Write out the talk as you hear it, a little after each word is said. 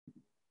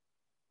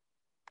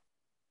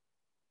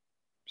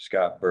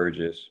Scott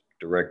Burgess,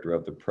 director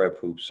of the Prep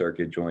Hoop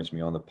Circuit, joins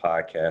me on the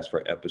podcast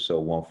for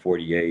episode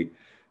 148.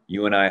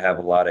 You and I have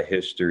a lot of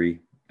history.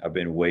 I've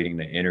been waiting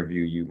to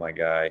interview you, my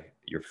guy.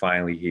 You're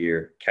finally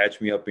here. Catch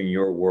me up in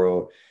your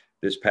world.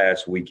 This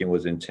past weekend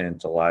was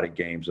intense, a lot of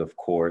games, of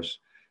course.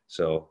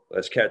 So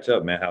let's catch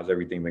up, man. How's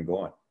everything been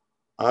going?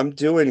 I'm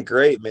doing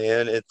great,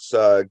 man. It's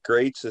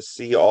great to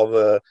see all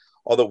the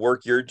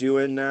work you're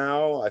doing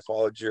now. I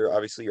followed your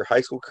obviously your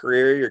high school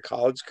career, your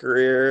college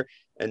career,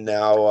 and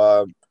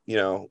now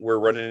we're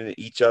running into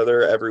each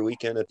other every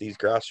weekend at these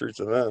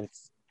grassroots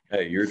events.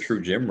 Hey, you're a true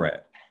gym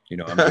rat.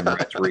 I'm Gym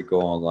Rat Rico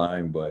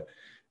online, but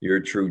you're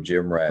a true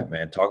gym rat,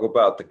 man. Talk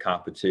about the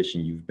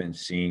competition you've been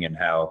seeing and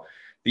how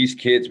these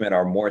kids, man,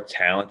 are more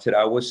talented,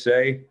 I would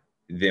say,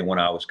 than when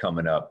I was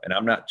coming up. And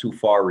I'm not too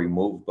far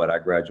removed, but I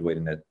graduated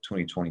in the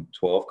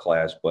 2012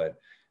 class. But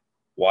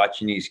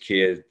watching these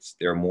kids,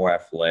 they're more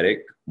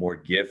athletic, more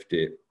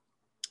gifted,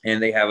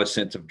 and they have a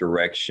sense of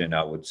direction,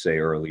 I would say,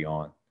 early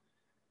on.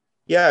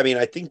 Yeah, I mean,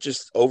 I think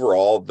just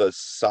overall the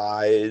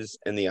size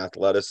and the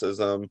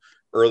athleticism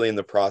early in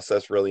the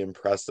process really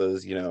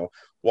impresses,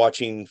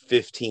 watching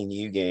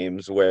 15U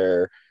games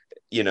where,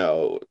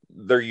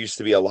 there used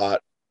to be a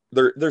lot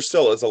there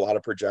still is a lot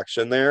of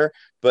projection there,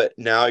 but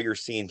now you're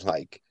seeing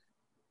like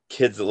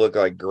kids that look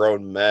like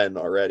grown men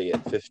already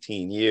at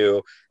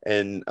 15U.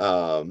 And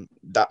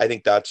I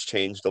think that's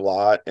changed a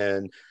lot.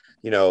 And,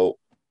 you know,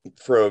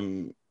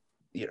 from,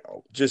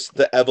 just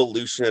the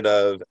evolution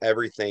of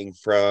everything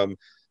from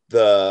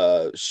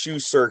the shoe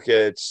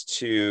circuits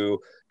to,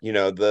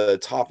 the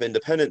top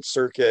independent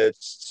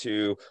circuits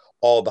to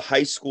all the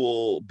high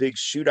school big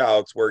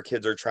shootouts where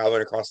kids are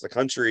traveling across the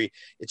country.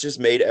 It's just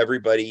made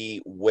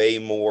everybody way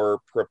more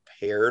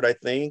prepared, I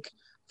think,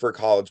 for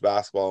college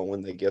basketball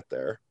when they get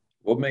there.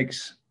 What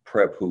makes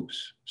prep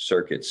hoops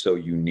circuit so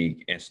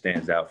unique and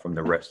stands out from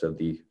the rest of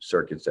the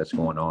circuits that's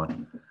going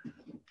on?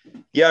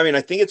 Yeah, I mean,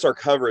 I think it's our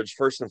coverage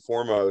first and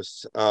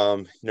foremost.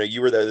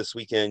 You were there this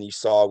weekend. You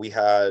saw we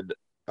had,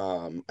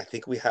 I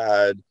think we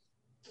had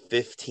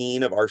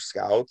 15 of our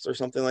scouts or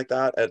something like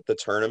that at the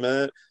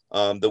tournament.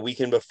 The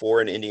weekend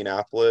before in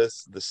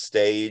Indianapolis, the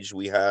stage,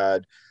 we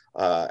had,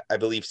 I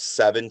believe,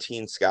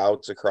 17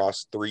 scouts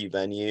across three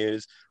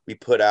venues. We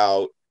put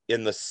out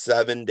in the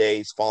 7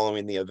 days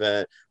following the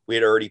event, we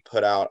had already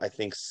put out, I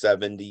think,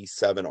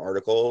 77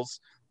 articles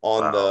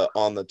on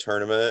Wow. the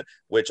tournament,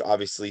 which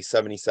obviously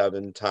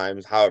 77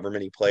 times however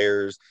many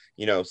players,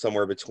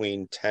 somewhere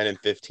between 10 and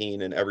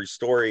 15 in every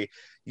story.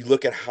 You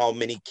look at how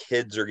many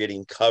kids are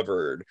getting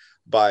covered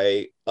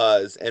by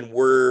us, and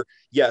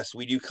yes,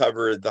 we do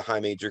cover the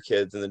high major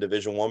kids and the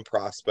Division 1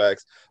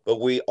 prospects,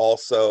 but we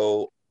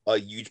also, a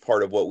huge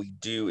part of what we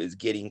do is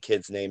getting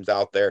kids names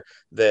out there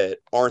that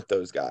aren't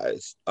those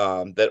guys,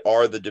 that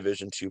are the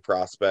Division 2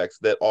 prospects,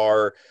 that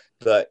are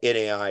the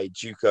NAI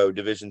JUCO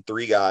Division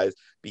 3 guys,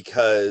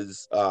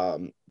 because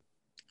the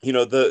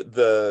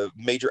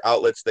major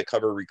outlets that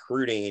cover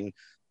recruiting,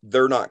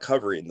 they're not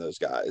covering those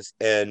guys,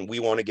 and we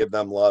want to give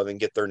them love and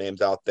get their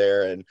names out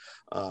there. And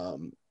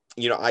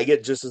I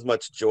get just as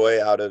much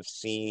joy out of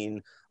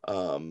seeing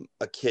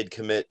a kid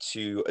commit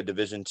to a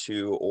Division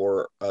 2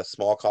 or a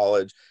small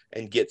college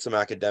and get some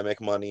academic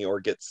money or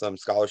get some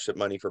scholarship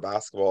money for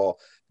basketball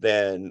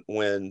than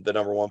when the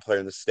number one player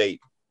in the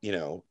state,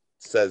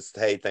 says,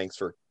 "Hey, thanks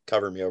for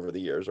covering me over the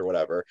years," or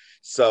whatever.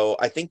 So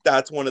I think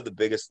that's one of the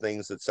biggest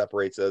things that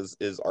separates us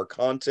is our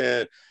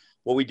content,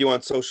 what we do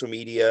on social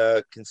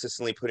media,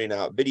 consistently putting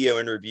out video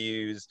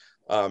interviews,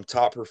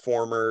 top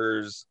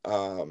performers,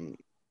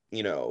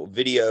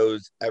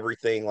 videos,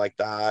 everything like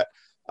that.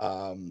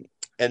 Um,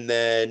 and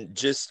then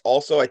just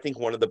also, I think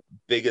one of the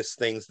biggest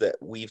things that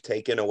we've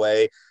taken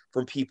away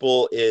from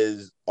people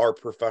is our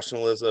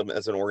professionalism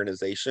as an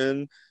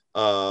organization.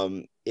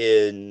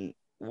 In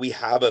We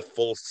have a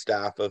full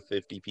staff of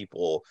 50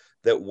 people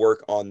that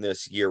work on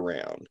this year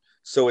round.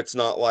 So it's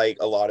not like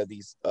a lot of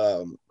these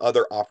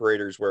other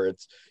operators where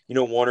it's,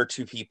 one or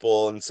two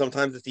people, and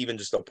sometimes it's even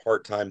just a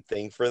part-time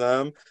thing for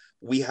them.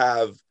 We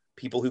have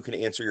people who can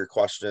answer your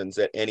questions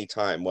at any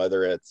time,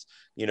 whether it's,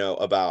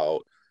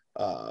 about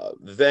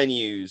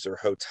venues or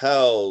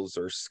hotels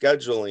or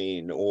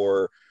scheduling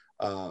or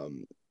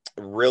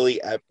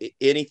really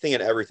anything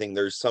and everything.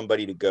 There's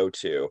somebody to go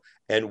to,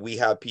 and we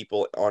have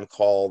people on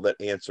call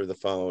that answer the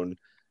phone,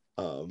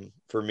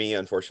 for me,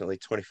 unfortunately,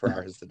 24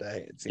 hours a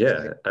day, it seems Yeah,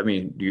 like. I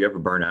mean, do you ever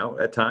burn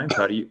out at times?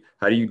 How do you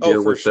Oh,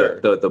 deal for with the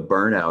sure. the, the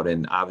burnout?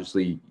 And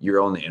obviously,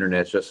 you're on the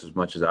internet just as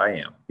much as I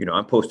am.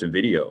 I'm posting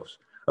videos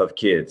of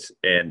kids,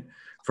 and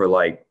for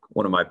like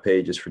one of my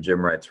pages for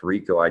Gym Rats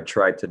Rico, I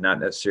try to not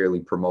necessarily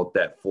promote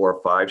that 4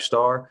 or 5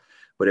 star,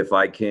 but if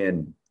I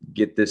can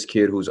get this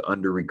kid who's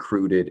under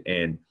recruited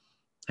and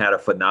had a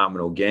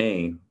phenomenal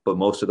game, but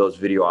most of those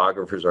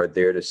videographers are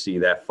there to see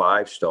that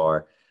 5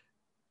 star,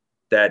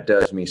 that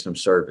does me some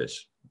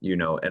service.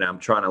 And I'm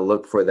trying to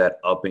look for that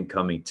up and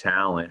coming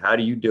talent. How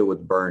do you deal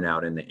with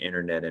burnout in the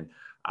internet? And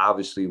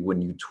obviously,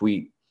 when you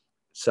tweet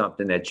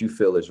something that you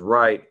feel is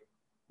right,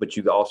 but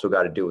you also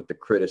got to deal with the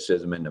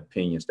criticism and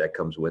opinions that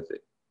comes with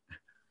it.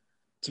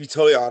 To be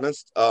totally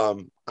honest,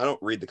 I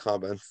don't read the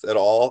comments at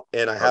all,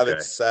 and I have it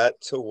Okay.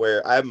 set to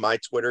where I have my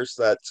Twitter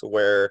set to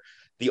where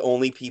the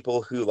only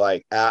people who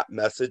like at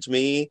message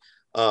me,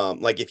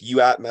 like if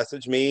you at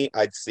message me,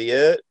 I'd see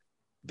it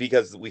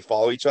because we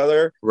follow each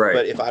other. Right.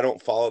 But if I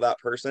don't follow that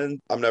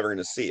person, I'm never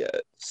gonna see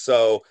it.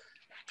 So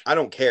I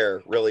don't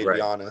care really, to be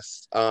Right.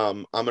 honest.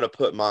 I'm gonna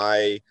put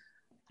my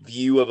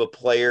view of a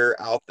player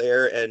out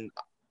there, and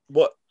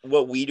what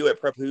we do at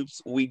Prep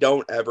Hoops, we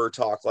don't ever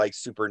talk like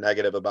super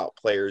negative about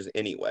players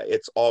anyway.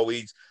 It's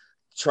always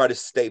try to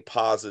stay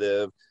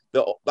positive.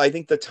 I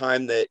think the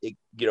time that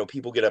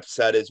people get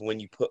upset is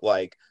when you put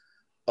like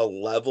a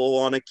level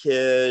on a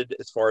kid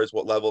as far as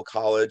what level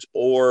college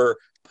or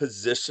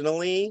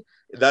positionally.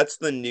 That's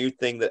the new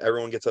thing that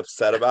everyone gets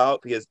upset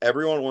about because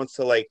everyone wants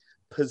to like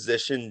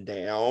position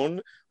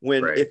down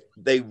when Right. if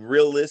they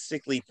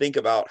realistically think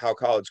about how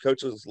college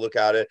coaches look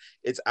at it,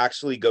 it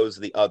actually goes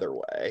the other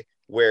way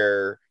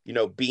where,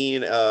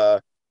 being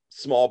a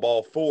small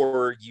ball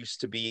four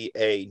used to be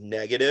a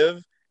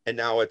negative and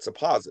now it's a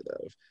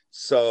positive.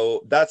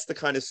 So that's the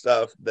kind of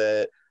stuff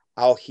that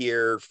I'll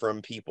hear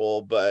from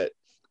people, but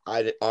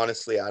I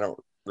don't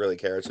really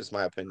care. It's just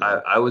my opinion.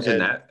 I was in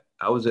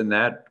And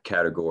that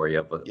category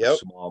of a yep,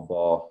 small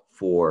ball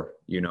four.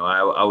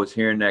 I was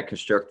hearing that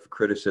constructive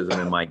criticism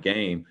in my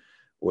game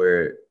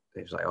where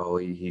it was like, oh,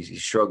 he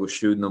struggles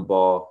shooting the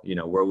ball.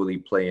 Where will he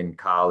play in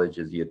college?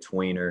 Is he a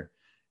tweener?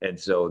 And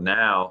so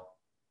now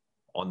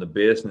on the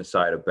business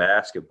side of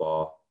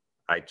basketball,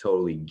 I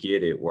totally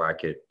get it where I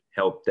could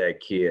help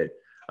that kid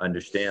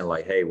understand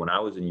like, hey, when I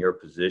was in your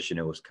position,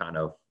 it was kind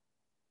of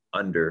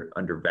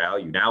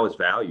undervalued. Now it's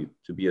valued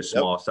to be a yep,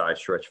 small size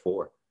stretch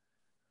four.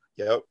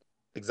 yep,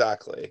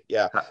 exactly.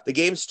 Yeah. The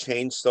game's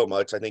changed so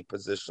much, I think,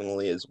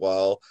 positionally as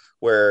well,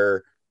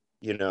 where,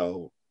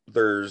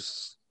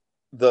 there's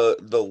the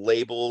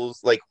labels,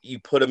 like you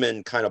put them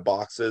in kind of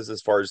boxes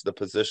as far as the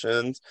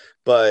positions,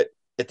 but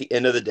at the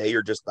end of the day,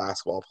 you're just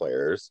basketball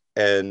players.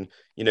 And,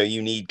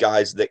 you need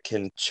guys that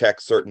can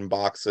check certain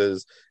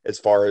boxes as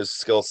far as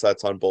skill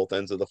sets on both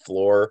ends of the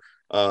floor.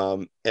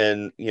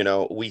 And,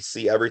 we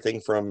see everything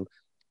from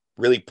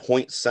really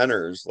point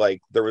centers.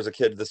 Like there was a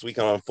kid this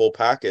weekend on Full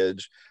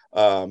Package.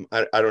 I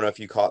don't know if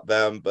you caught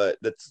them, but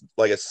that's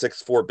like a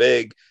 6'4"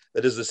 big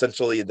that is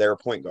essentially their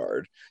point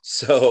guard.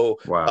 So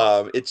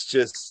Wow.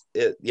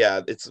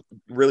 it's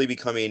really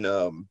becoming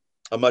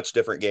a much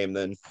different game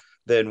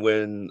than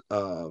when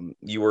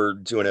you were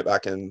doing it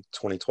back in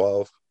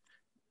 2012.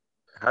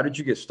 How did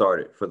you get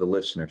started for the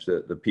listeners,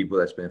 the people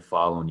that's been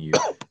following you?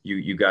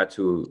 You got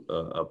to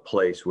a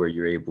place where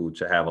you're able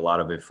to have a lot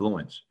of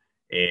influence.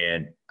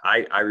 And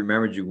I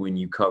remembered you when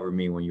you covered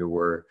me when you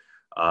were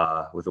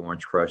with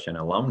Orange Crush and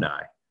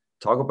alumni.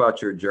 Talk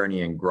about your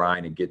journey and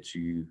grind and get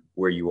to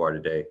where you are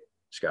today,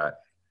 Scott.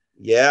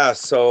 Yeah,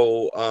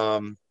 so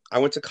I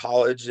went to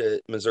college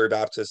at Missouri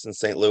Baptist in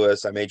St.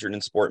 Louis. I majored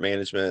in sport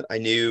management. I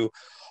knew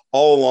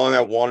all along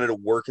I wanted to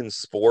work in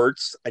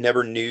sports. I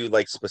never knew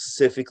like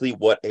specifically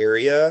what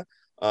area.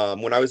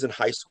 When I was in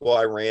high school,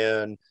 I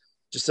ran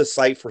just a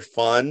site for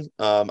fun.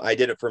 I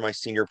did it for my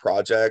senior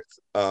project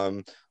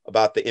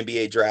about the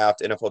NBA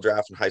draft, NFL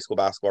draft, and high school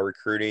basketball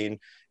recruiting.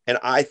 And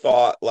I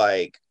thought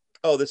like,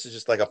 oh, this is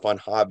just like a fun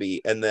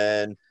hobby. And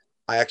then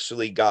I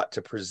actually got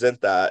to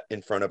present that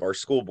in front of our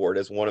school board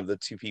as one of the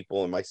two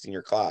people in my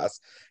senior class.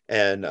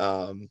 And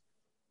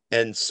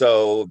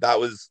so that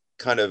was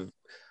kind of,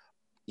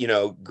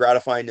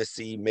 gratifying to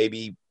see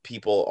maybe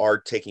people are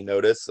taking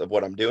notice of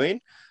what I'm doing.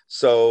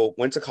 So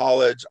went to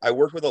college. I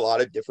worked with a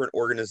lot of different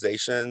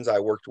organizations. I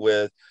worked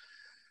with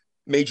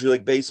Major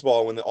League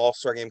Baseball when the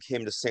All-Star game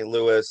came to St.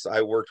 Louis.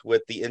 I worked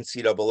with the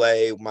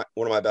NCAA. One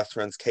of my best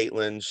friends,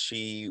 Caitlin,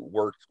 she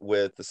worked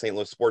with the St.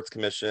 Louis Sports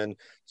Commission.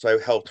 So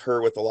I helped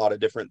her with a lot of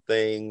different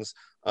things.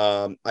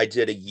 I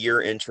did a year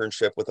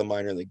internship with a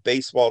minor league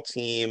baseball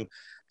team.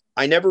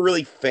 I never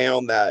really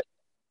found that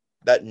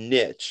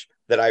niche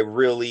that I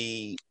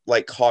really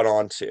like caught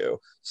on to.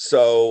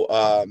 So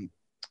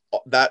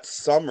that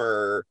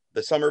summer,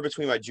 the summer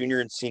between my junior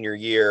and senior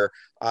year,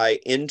 I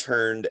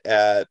interned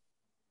at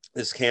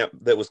this camp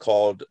that was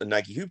called a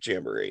Nike Hoop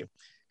Jamboree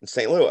in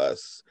St.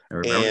 Louis. I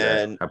remember that.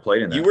 And I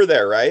played in you that. were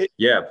there, right?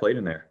 Yeah, I played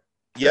in there.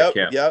 That Yep,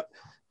 camp. yep.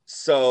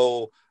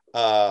 So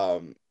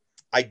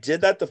I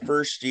did that the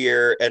first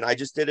year and I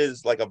just did it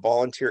as like a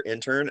volunteer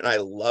intern and I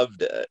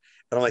loved it.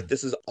 And I'm like,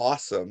 this is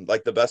awesome.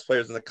 Like the best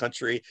players in the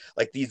country,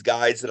 like these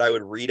guys that I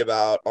would read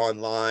about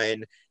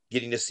online,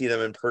 getting to see them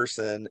in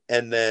person.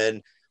 And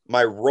then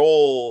my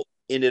role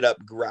ended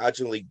up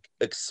gradually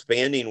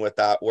expanding with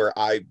that, where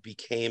I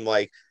became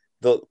like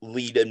the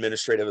lead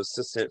administrative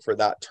assistant for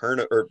that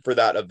turn or for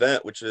that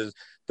event, which is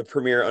the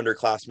premier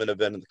underclassmen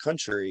event in the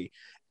country.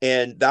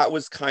 And that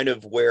was kind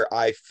of where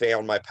I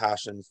found my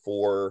passion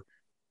for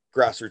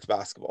grassroots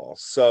basketball.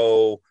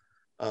 So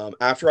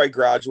after I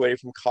graduated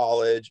from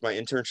college, my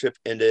internship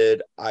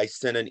ended. I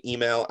sent an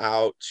email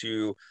out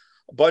to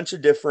a bunch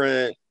of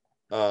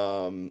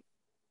um,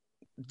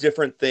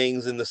 different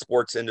things in the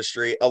sports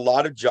industry. A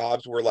lot of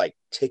jobs were like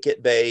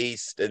ticket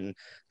based and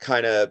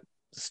kind of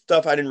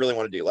stuff I didn't really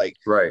want to do.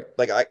 Right.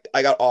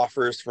 I got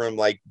offers from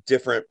like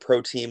different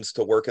pro teams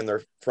to work in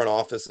their front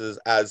offices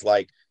as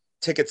like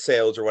ticket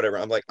sales or whatever.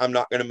 I'm like, I'm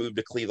not going to move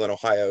to Cleveland,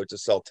 Ohio to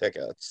sell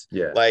tickets.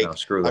 Yeah. No, Like,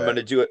 screw I'm going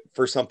that. to do it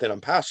for something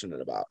I'm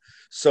passionate about.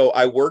 So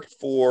I worked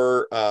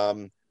for,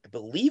 I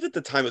believe at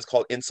the time it was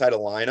called Inside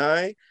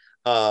Illini.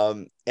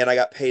 And I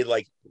got paid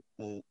like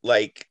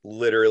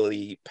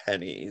literally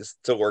pennies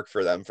to work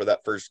for them for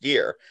that first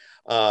year.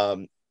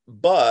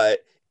 But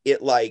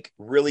it like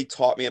really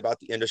taught me about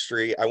the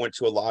industry. I went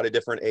to a lot of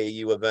different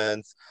AU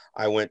events.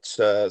 I went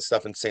to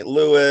stuff in St.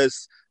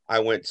 Louis. I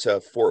went to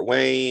Fort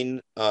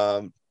Wayne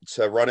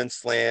to Run and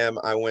Slam.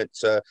 I went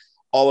to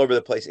all over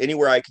the place,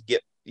 anywhere I could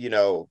get,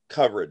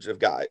 coverage of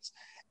guys.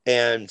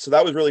 And so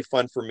that was really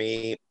fun for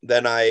me.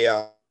 Then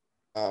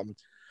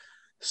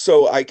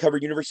so I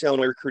covered University of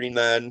Illinois recruiting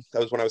then.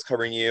 That was when I was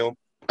covering you.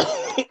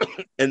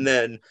 And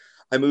then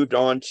I moved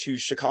on to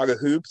Chicago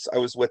Hoops. I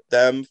was with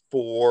them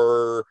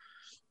for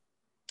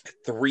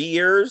 3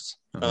 years.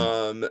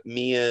 Hmm.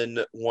 Me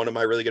and one of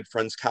my really good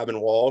friends,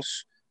 Cabin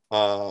Walsh,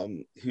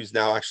 who's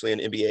now actually an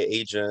NBA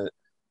agent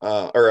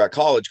or a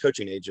college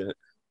coaching agent.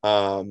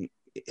 Him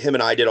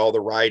and I did all the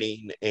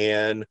writing,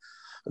 and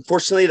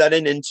unfortunately, that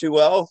didn't end too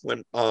well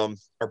when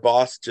our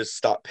boss just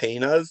stopped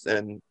paying us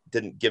and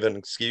didn't give an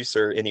excuse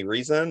or any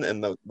reason,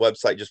 and the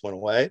website just went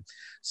away.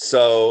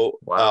 So,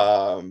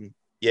 Wow.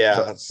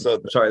 yeah, So,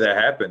 sorry that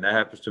happened. That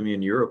happens to me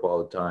in Europe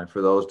all the time.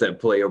 For those that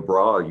play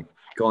abroad, you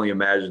can only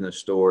imagine the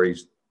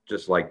stories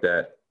just like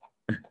that.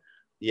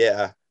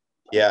 yeah,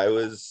 yeah, it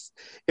was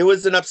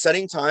an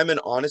upsetting time, and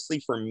honestly,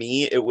 for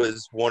me, it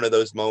was one of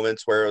those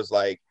moments where it was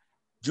like,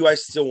 do I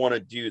still want to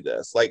do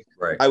this? Like,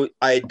 Right.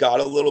 I had got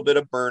a little bit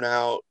of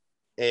burnout,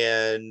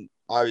 and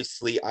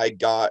obviously, I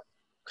got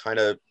kind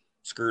of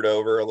screwed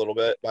over a little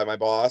bit by my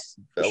boss,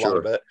 For a lot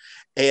of sure. it,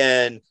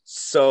 and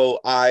so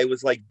I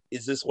was like,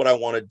 is this what I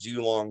want to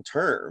do long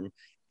term?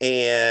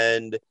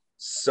 And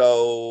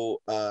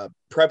so,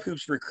 Prep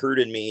Hoops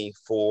recruited me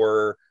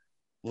for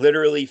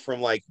literally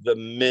from like the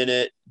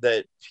minute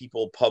that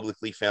people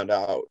publicly found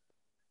out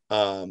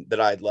that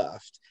I'd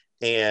left.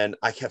 And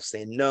I kept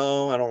saying,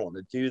 no, I don't want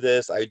to do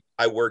this.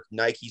 I worked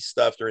Nike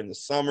stuff during the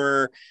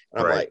summer.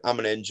 And I'm Right. like, I'm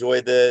going to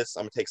enjoy this.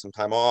 I'm going to take some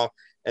time off.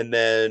 And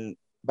then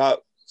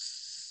about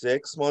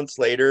 6 months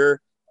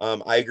later,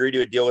 I agreed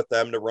to a deal with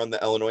them to run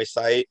the Illinois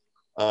site.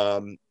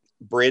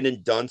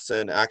 Brandon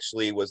Dunson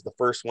actually was the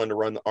first one to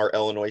run our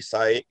Illinois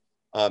site.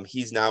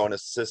 He's now an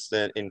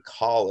assistant in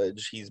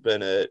college. He's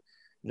been at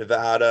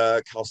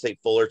Nevada, Cal State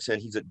Fullerton.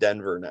 He's at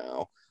Denver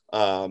now.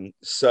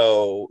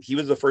 So he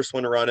was the first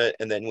one to run it.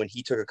 And then when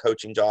he took a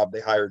coaching job, they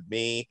hired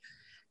me.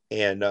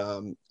 And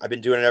I've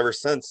been doing it ever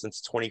since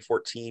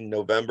 2014,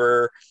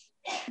 November,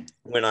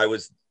 when I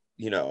was,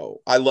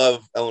 I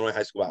love Illinois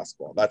high school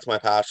basketball. That's my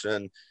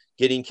passion,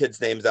 getting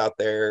kids' names out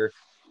there.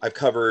 I've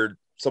covered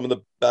some of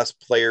the best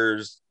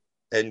players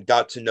and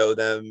got to know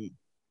them,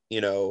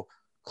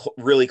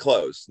 really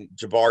close.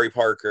 Jabari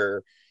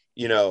Parker,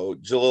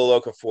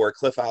 Jalil Okafor,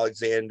 Cliff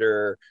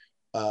Alexander,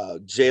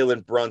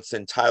 Jalen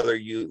Brunson, Tyler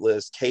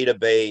Utless, Kata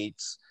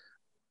Bates,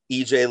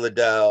 EJ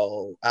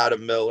Liddell,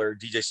 Adam Miller,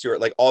 DJ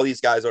Stewart, like all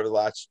these guys over the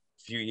last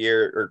few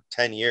years or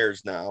 10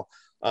 years now.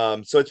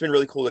 So it's been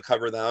really cool to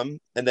cover them.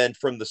 And then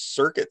from the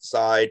circuit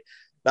side,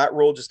 that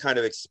role just kind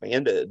of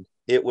expanded.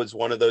 It was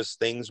one of those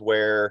things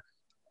where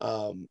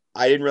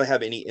I didn't really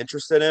have any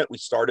interest in it. We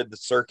started the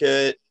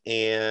circuit,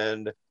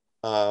 and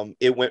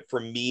it went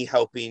from me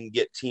helping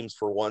get teams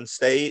for one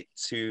state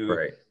to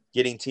Right.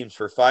 getting teams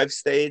for 5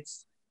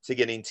 states to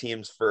getting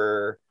teams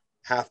for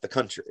half the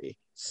country.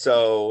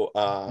 So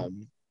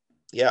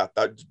yeah,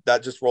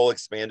 that just role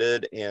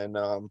expanded, and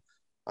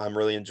I'm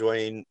really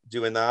enjoying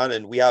doing that.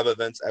 And we have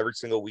events every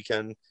single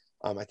weekend.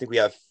 I think we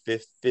have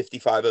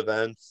 55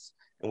 events,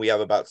 and we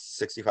have about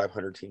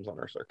 6,500 teams on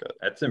our circuit.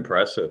 That's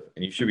impressive.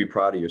 And you should be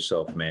proud of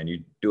yourself, man.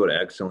 You do an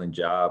excellent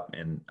job.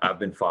 And I've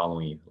been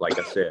following you. Like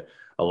I said,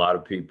 a lot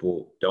of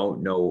people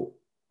don't know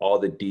all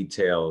the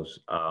details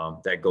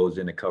that goes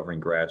into covering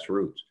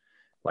grassroots.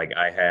 Like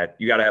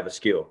you got to have a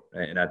skill.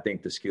 And I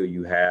think the skill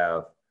you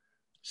have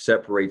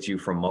separates you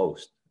from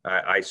most.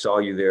 I saw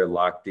you there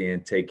locked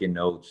in, taking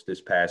notes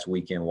this past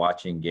weekend,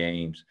 watching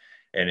games.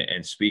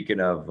 And speaking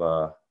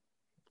of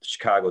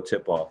Chicago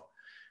tip off,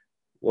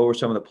 what were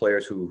some of the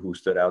players who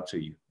stood out to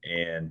you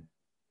and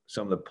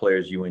some of the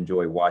players you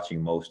enjoy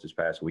watching most this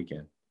past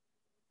weekend?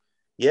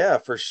 Yeah,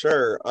 for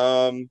sure.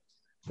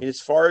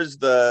 As far as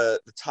the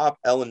top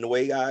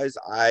Illinois guys,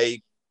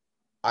 I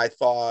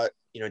thought,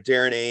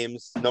 Darren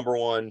Ames, number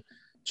one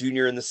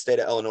junior in the state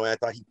of Illinois. I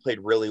thought he played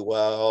really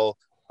well,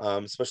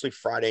 especially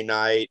Friday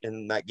night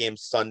and that game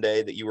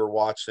Sunday that you were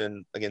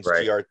watching against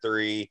Right.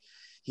 GR3.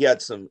 He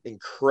had some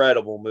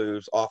incredible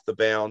moves off the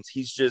bounce.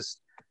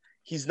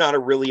 He's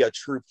not really a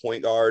true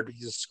point guard.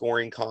 He's a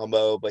scoring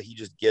combo, but he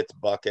just gets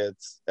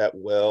buckets at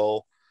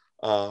will.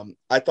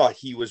 I thought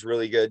he was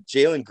really good.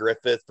 Jalen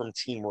Griffith from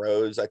Team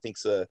Rose, I think,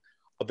 is a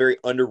very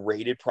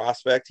underrated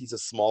prospect. He's a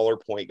smaller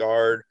point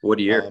guard. What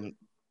year? Um,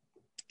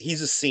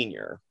 He's a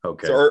senior, so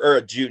Okay. or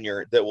a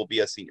junior that will be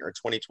a senior in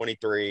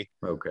 2023.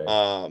 Okay.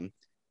 Um,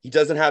 he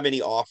doesn't have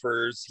any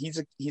offers. He's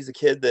a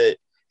kid that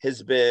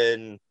has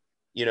been,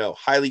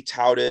 highly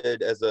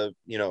touted as a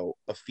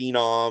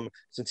phenom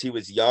since he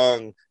was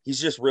young. He's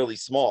just really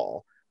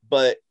small,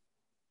 but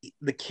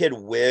the kid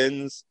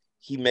wins.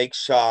 He makes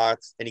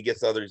shots and he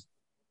gets others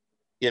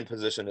in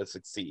position to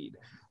succeed.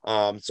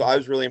 So I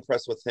was really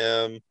impressed with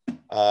him.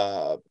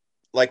 Uh,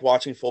 like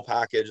watching Full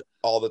Package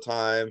all the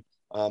time.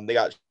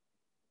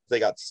 They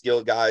got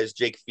skilled guys,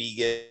 Jake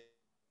Fegan,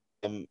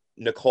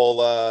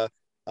 Nicola,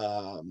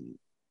 um,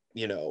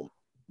 you know,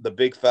 the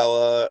big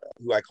fella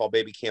who I call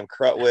Baby Cam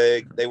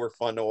Crutwig. They were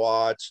fun to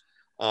watch.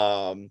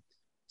 Um,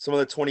 some of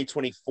the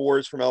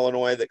 2024s from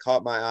Illinois that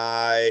caught my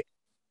eye.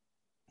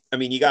 I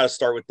mean, you got to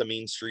start with the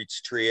Mean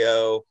Streets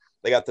trio.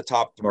 They got the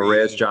top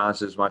Morez three.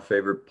 Johnson is my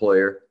favorite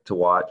player to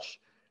watch.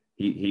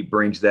 He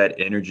brings that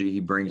energy.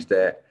 He brings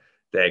that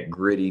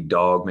gritty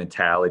dog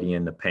mentality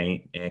in the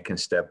paint and can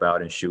step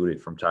out and shoot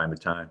it from time to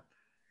time.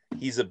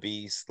 He's a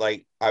beast.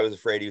 Like I was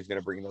afraid he was going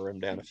to bring the rim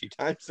down a few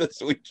times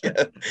this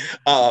weekend.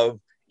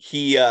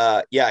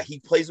 He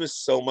plays with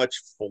so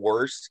much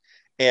force,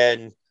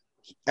 and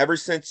ever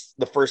since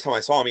the first time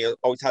I saw him, he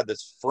always had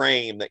this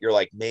frame that you're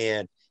like,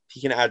 man,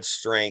 he can add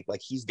strength.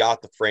 Like he's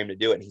got the frame to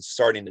do it, and he's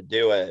starting to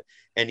do it.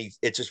 And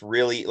it's just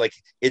really like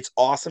it's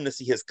awesome to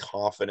see his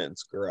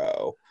confidence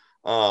grow.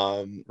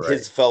 Right.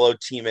 His fellow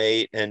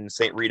teammate and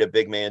St. Rita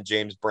big man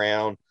James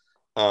Brown,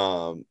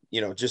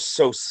 just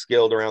so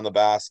skilled around the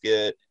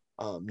basket,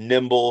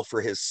 nimble for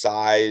his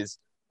size.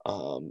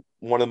 One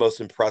of the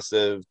most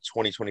impressive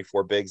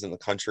 2024 bigs in the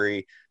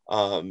country.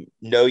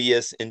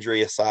 Noyes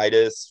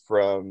Indriasitis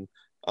from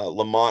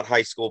Lamont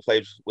High School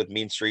played with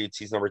Mean Streets.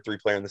 He's number 3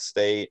 player in the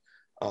state.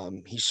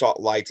 He shot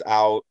lights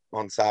out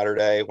on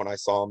Saturday when I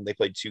saw him. They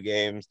played 2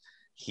 games.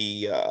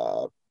 He's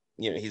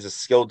a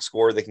skilled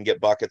scorer that can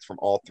get buckets from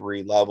all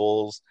 3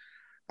 levels.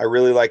 I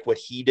really like what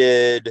he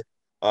did.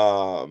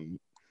 Um,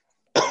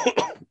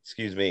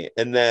 excuse me.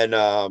 And then,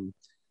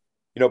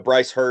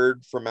 Bryce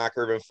Hurd from Mac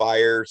Urban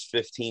Fire's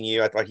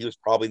 15U. I thought he was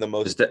probably the Is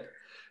most. that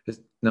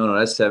no,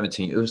 that's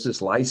 17. It was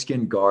this light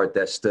skinned guard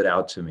that stood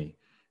out to me.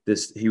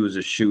 He was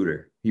a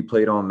shooter. He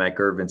played on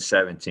McIrvin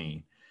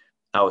 17.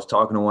 I was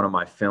talking to one of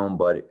my film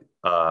buddies.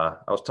 I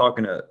was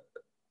talking to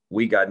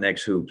We Got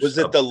Next Hoops. Was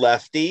it the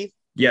lefty?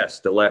 Yes,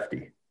 the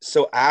lefty.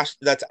 So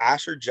that's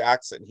Asher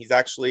Jackson. He's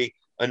actually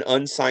an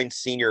unsigned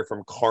senior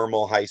from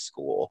Carmel High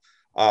School.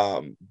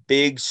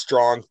 Big,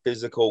 strong,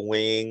 physical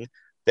wing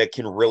that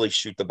can really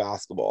shoot the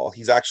basketball.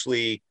 He's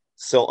actually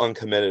still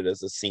uncommitted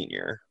as a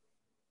senior.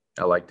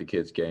 I like the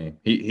kid's game.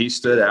 He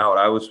stood out.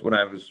 When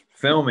I was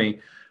filming,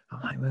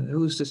 I'm like, man,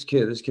 who's this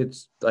kid? This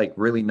kid's like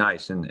really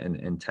nice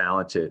and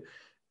talented.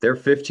 They're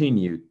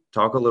 15U.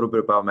 Talk a little bit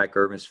about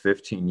McIrvin's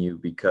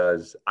 15U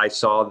because I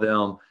saw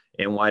them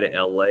in White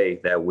to LA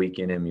that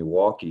weekend in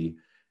Milwaukee,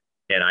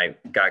 and I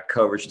got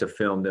coverage to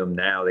film them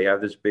now. They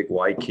have this big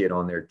white kid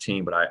on their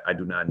team, but I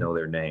do not know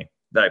their name.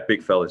 That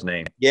big fella's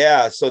name.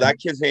 Yeah, so that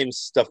kid's name's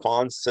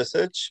Stefan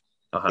Sisic,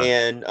 Uh-huh.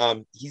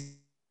 and he's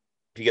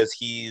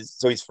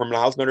from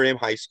Niles Notre Dame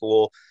High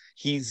School.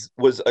 He's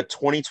was a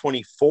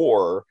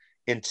 2024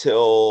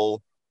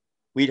 until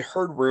we'd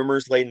heard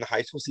rumors late in the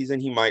high school season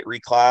he might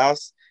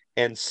reclass,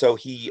 and so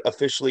he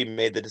officially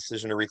made the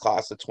decision to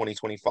reclass to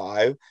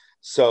 2025.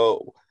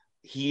 So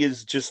he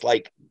is just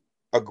like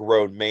a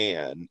grown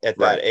man at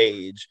that Right.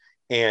 age,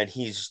 and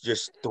he's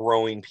just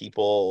throwing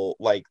people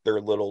like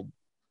they're little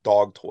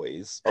dog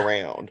toys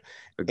around.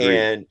 Agreed.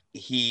 And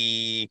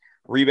he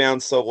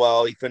rebounds so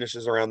well, he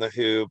finishes around the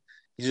hoop.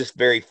 He's just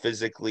very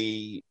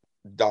physically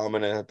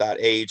dominant at that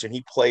age, and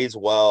he plays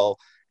well,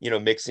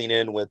 mixing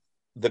in with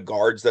the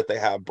guards that they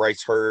have.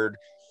 Bryce Hurd,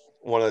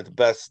 one of the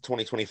best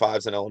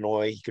 2025s in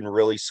Illinois. He can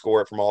really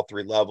score it from all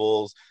 3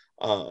 levels.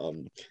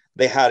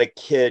 They had a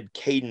kid,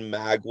 Caden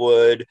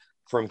Magwood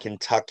from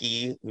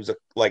Kentucky, who's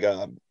like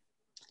a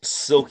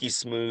silky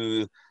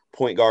smooth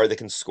point guard that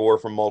can score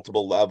from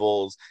multiple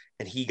levels,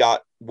 and he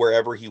got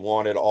wherever he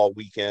wanted all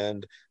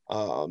weekend.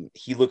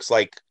 He looks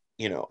like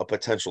a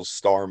potential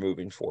star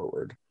moving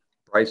forward.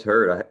 Bryce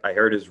Hurd. I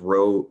heard his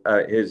role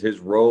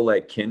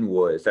at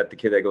Kenwood. Is that the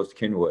kid that goes to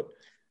Kenwood?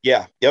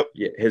 Yeah, yep.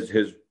 Yeah,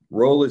 his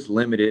role is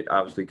limited,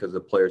 obviously, because of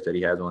the players that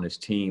he has on his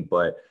team.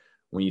 But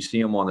when you see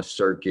him on the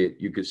circuit,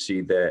 you could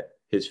see that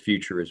his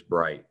future is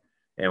bright.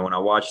 And when I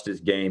watched this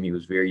game, he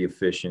was very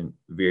efficient,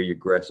 very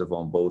aggressive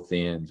on both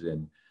ends,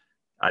 and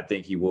I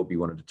think he will be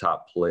one of the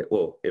top play.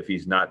 Well, if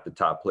he's not the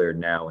top player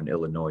now in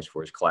Illinois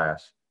for his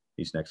class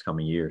these next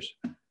coming years.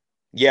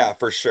 Yeah,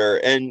 for sure.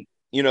 And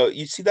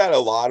you see that a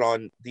lot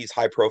on these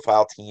high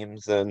profile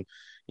teams and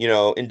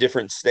in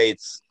different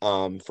states.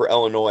 For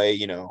Illinois,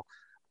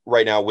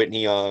 right now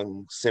Whitney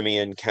Young,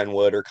 Simeon,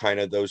 Kenwood are kind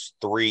of those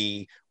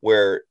 3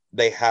 where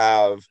they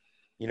have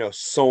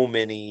so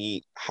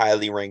many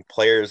highly ranked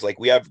players. Like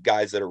we have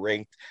guys that are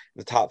ranked in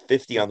the top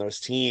 50 on those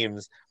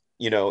teams,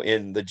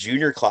 in the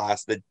junior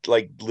class that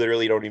like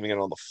literally don't even get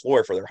on the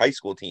floor for their high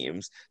school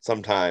teams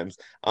sometimes.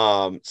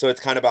 So it's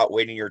kind of about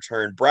waiting your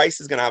turn.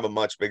 Bryce is going to have a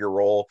much bigger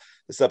role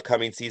this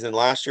upcoming season.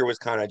 Last year was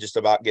kind of just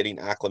about getting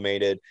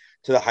acclimated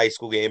to the high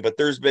school game, but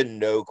there's been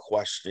no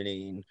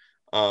questioning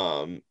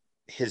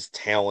his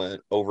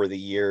talent over the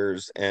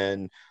years.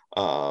 And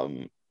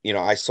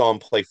I saw him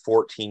play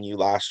 14U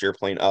last year,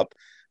 playing up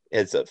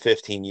as a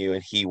 15U,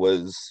 and he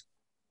was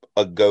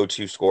a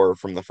go-to scorer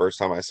from the first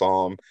time I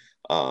saw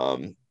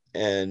him.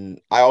 And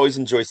I always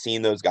enjoy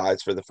seeing those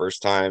guys for the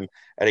first time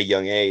at a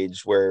young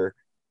age, where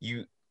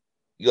you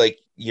like,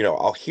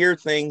 I'll hear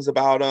things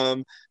about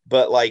them,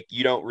 but like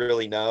you don't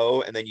really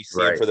know, and then you see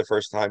him Right. for the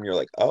first time, you're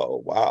like,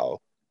 oh wow,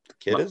 the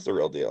kid My, is the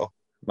real deal.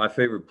 my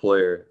favorite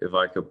player, if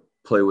I could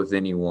play with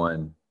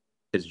anyone,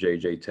 is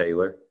JJ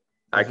Taylor.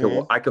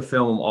 Mm-hmm. I could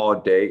film him all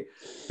day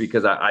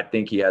because I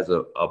think he has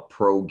a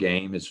pro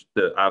game.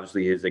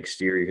 Obviously his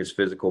exterior, his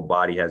physical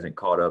body hasn't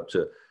caught up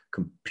to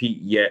compete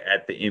yet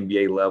at the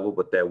NBA level,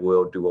 but that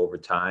will do over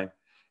time.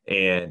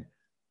 And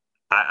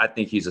I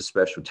think he's a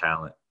special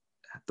talent.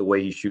 The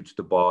way he shoots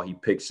the ball, he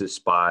picks his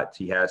spots,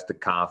 he has the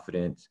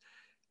confidence.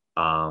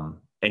 And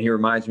he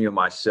reminds me of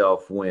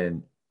myself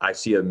when I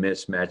see a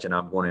mismatch and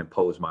I'm going to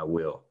impose my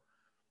will.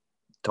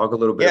 Talk a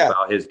little bit Yeah,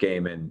 about his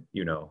game and,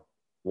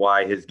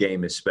 why his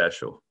game is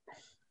special.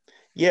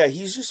 yeah,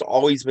 he's just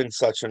always been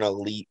such an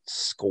elite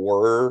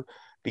scorer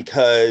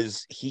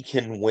because he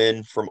can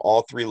win from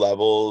all three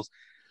levels.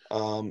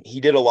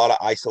 He did a lot of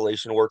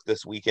isolation work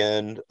this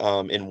weekend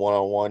in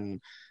one-on-one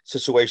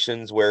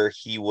situations where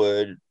he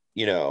would,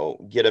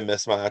 get a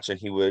mismatch and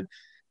he would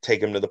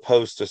take him to the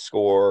post to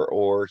score,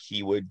 or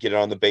he would get it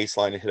on the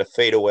baseline and hit a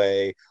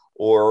fadeaway,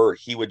 or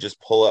he would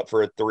just pull up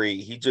for a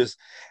three. He just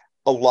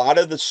a lot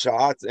of the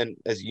shots, and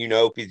as you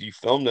know, because you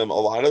filmed them, a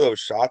lot of those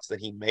shots that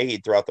he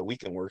made throughout the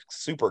weekend were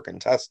super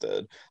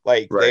contested.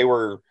 Like they Right.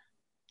 were,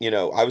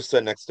 I was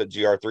sitting next to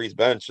GR3's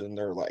bench, and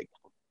they're like,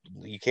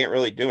 you can't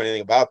really do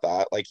anything about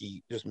that. Like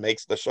he just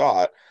makes the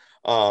shot.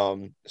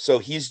 So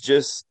he's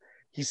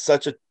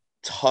such a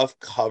tough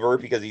cover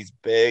because he's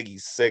big.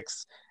 He's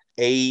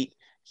 6'8".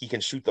 He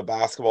can shoot the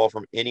basketball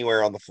from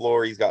anywhere on the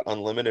floor. He's got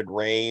unlimited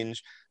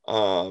range.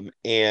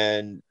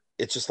 And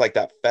it's just like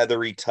that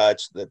feathery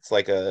touch that's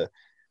like a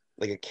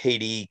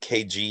KD,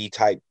 KG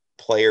type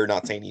player.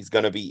 Not saying he's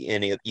going to be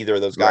either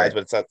of those guys, Right.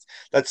 but it's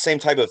that same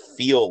type of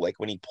feel like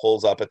when he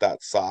pulls up at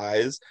that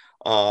size.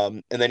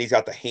 And then he's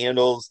got the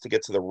handles to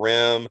get to the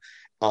rim.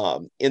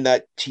 In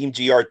that Team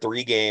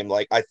GR3 game,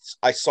 like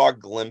I saw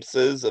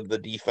glimpses of the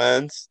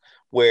defense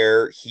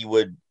where he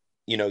would,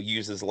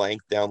 use his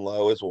length down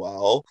low as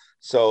well.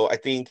 So I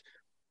think,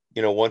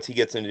 once he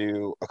gets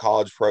into a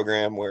college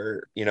program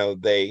where,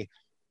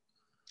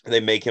 they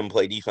make him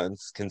play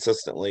defense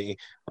consistently.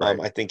 Right.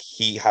 I think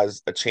he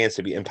has a chance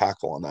to be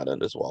impactful on that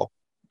end as well.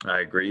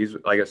 I agree. He's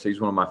like I said,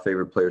 he's one of my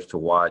favorite players to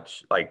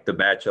watch. Like the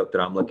matchup that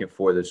I'm looking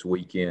for this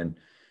weekend,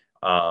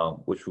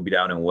 which will be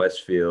down in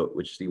Westfield,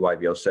 which is the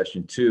YBL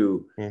Session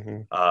 2.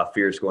 Mm-hmm.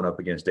 Fierce going up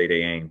against Day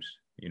Day Ames.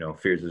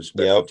 Fierce is a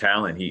special Yep.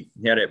 talent. He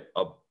had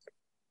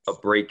a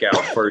breakout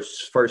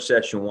first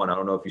session one. I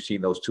don't know if you've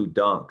seen those two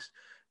dunks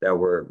that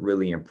were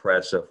really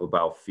impressive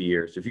about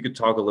Fierce. If you could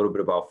talk a little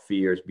bit about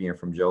Fierce being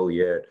from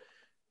Joliet,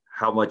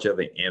 how much of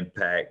an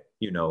impact,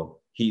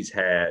 he's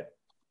had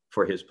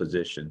for his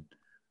position.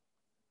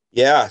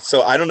 Yeah.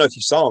 So I don't know if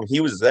you saw him.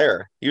 He was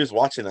there. He was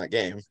watching that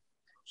game.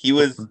 He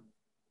was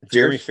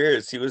Jeremy Fierce?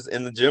 Fears. He was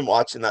in the gym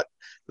watching that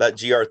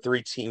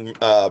GR3 team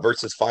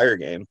versus Fire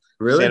game.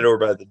 Really? Standing over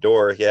by the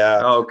door.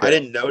 Yeah. Oh, okay. I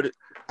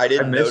I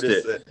didn't missed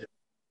notice it. it.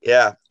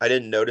 Yeah, I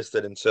didn't notice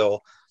it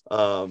until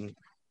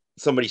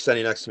somebody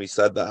sitting next to me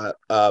said that.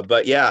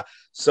 But yeah,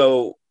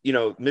 so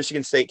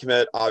Michigan State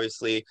commit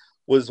obviously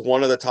was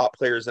one of the top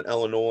players in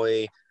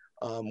Illinois.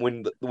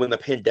 When the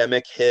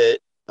pandemic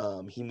hit,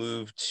 he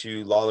moved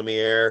to La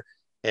Lumiere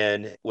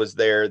and was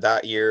there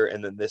that year,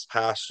 and then this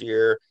past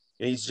year.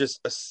 And he's just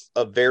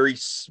a very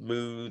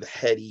smooth,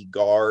 heady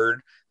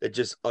guard that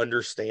just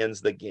understands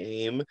the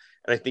game. And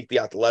I think the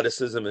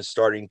athleticism is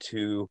starting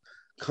to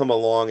come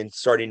along and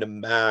starting to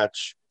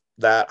match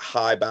that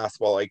high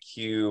basketball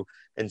IQ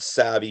and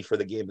savvy for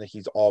the game that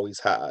he's always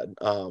had.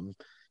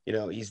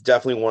 He's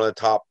definitely one of the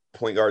top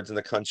point guards in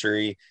the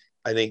country.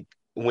 I think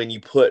when you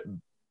put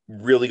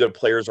really good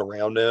players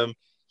around him,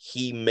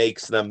 he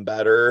makes them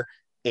better.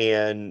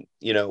 And,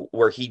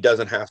 where he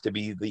doesn't have to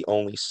be the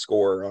only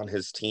scorer on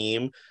his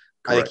team,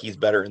 I think Correct. he's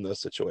better in those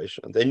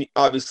situations. And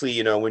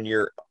obviously, when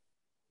you're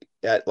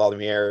at La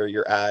Lumiere,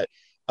 you're at,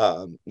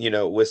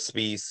 with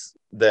Spieth,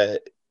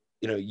 that,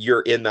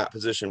 you're in that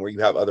position where you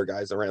have other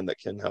guys around that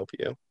can help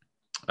you.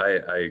 I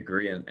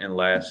agree. And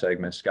last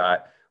segment,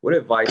 Scott, what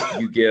advice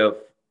do you give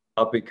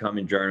up and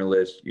coming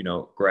journalists,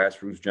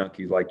 grassroots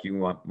junkies like you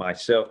want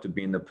myself to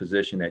be in the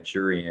position that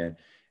you're in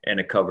and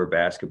to cover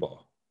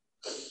basketball?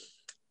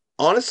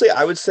 Honestly,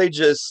 I would say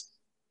just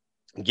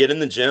get in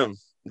the gym.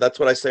 That's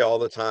what I say all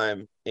the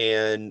time.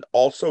 And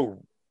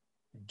also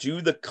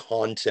do the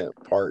content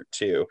part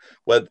too.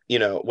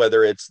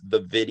 Whether it's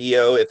the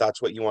video, if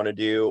that's what you want to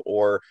do,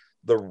 or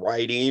the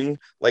writing.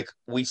 Like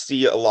we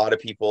see a lot of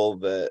people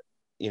that,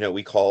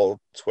 we call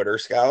Twitter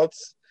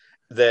scouts,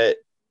 that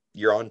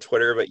you're on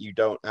Twitter, but you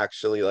don't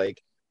actually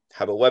like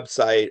have a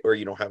website, or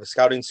you don't have a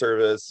scouting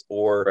service,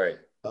 or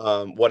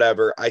Right.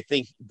 whatever. I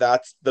think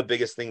that's the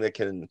biggest thing that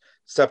can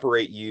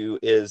separate you,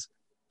 is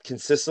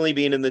consistently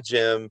being in the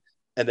gym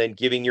and then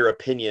giving your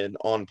opinion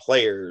on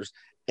players,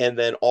 and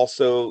then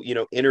also,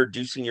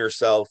 introducing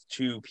yourself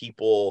to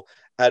people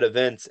at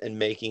events and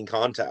making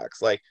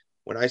contacts. Like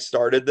when I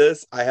started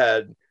this,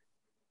 I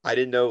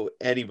didn't know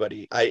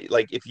anybody. I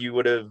like, if you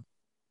would have,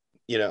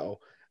 you know,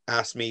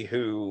 asked me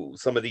who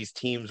some of these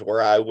teams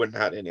were, I wouldn't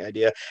have any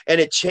idea.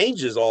 And it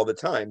changes all the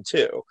time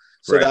too.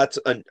 So Right. that's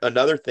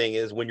another thing,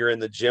 is when you're in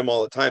the gym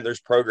all the time,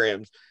 there's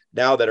programs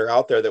now that are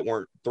out there that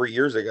weren't 3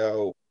 years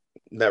ago,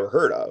 never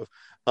heard of.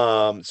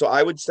 So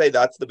I would say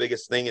that's the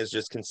biggest thing, is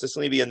just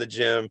consistently be in the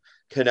gym,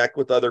 connect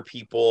with other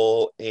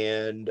people,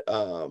 and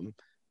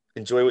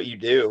enjoy what you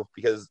do,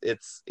 because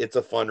it's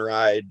a fun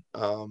ride,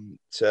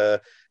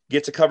 to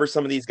get to cover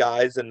some of these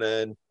guys. And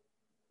then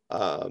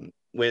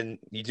when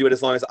you do it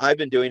as long as I've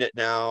been doing it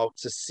now,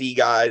 to see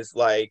guys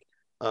like,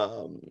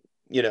 um,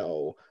 you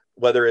know,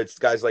 whether it's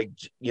guys like,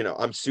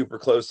 I'm super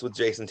close with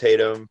Jason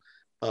Tatum,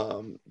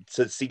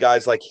 to see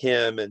guys like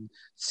him, and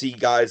see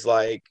guys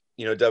like,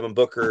 Devin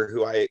Booker,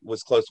 who I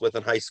was close with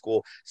in high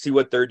school, see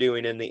what they're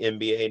doing in the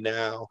NBA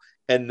now.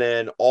 And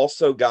then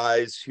also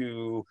guys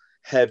who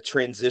have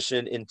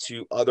transitioned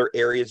into other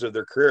areas of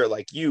their career,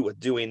 like you with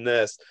doing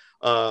this,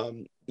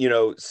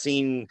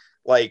 seeing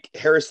like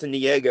Harrison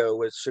Diego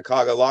with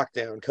Chicago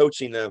Lockdown,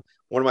 coaching them.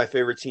 One of my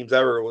favorite teams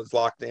ever was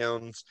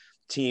Lockdown's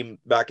team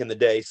back in the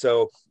day.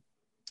 So,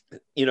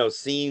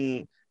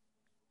 seeing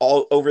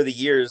all over the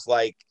years,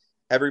 like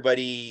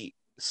everybody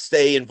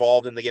stay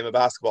involved in the game of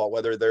basketball,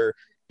 whether they're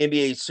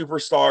NBA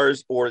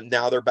superstars or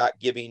now they're back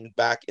giving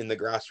back in the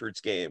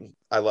grassroots game.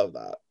 I love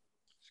that.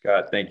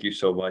 Scott, thank you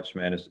so much,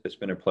 man. It's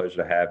been a pleasure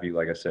to have you.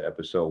 Like I said,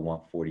 episode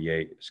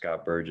 148,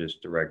 Scott Burgess,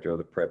 director of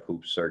the Prep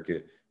Hoop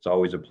Circuit. It's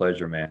always a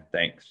pleasure, man.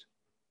 Thanks.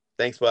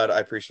 Thanks, bud. I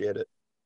appreciate it.